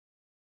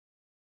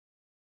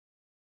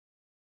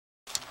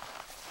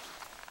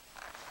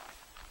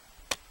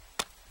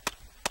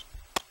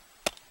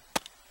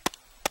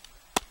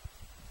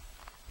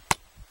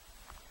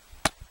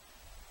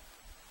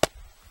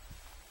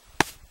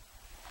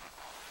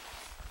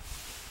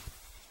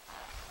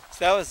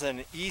That was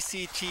an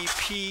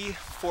ECTP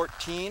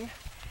 14,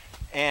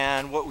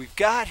 and what we've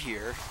got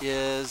here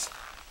is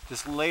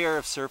this layer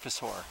of surface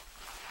hoar,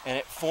 and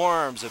it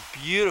forms a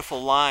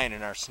beautiful line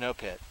in our snow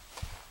pit.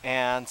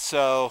 And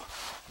so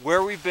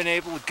where we've been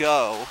able to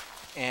go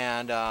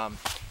and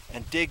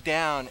dig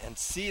down and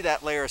see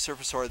that layer of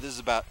surface hoar, this is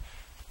about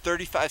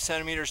 35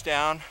 centimeters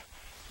down,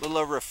 a little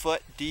over a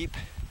foot deep,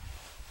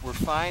 we're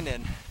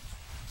finding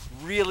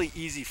really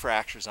easy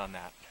fractures on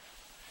that,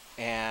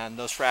 and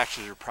those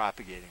fractures are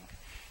propagating.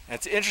 And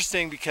it's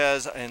interesting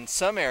because in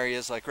some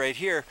areas, like right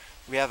here,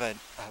 we have a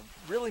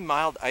really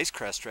mild ice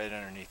crust right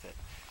underneath it.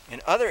 In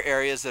other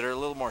areas that are a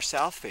little more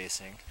south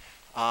facing,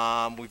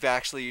 we've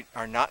actually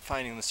are not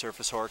finding the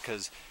surface hoar,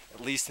 because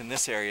at least in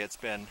this area it's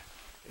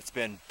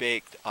been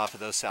baked off of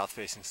those south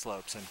facing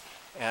slopes.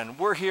 And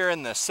we're here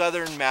in the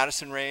southern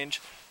Madison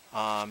range,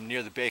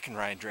 near the Bacon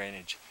Rind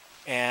drainage.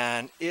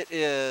 And it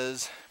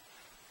is,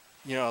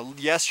 you know,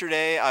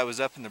 yesterday I was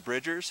up in the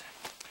Bridgers,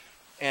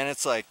 and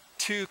it's like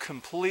two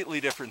completely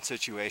different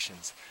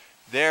situations.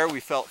 There we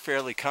felt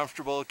fairly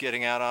comfortable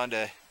getting out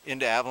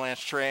into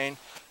avalanche terrain.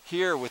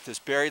 Here with this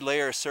buried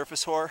layer of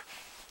surface hoar,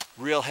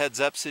 real heads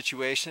up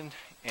situation,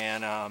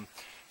 and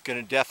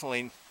gonna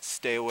definitely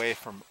stay away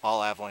from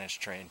all avalanche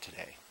terrain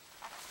today.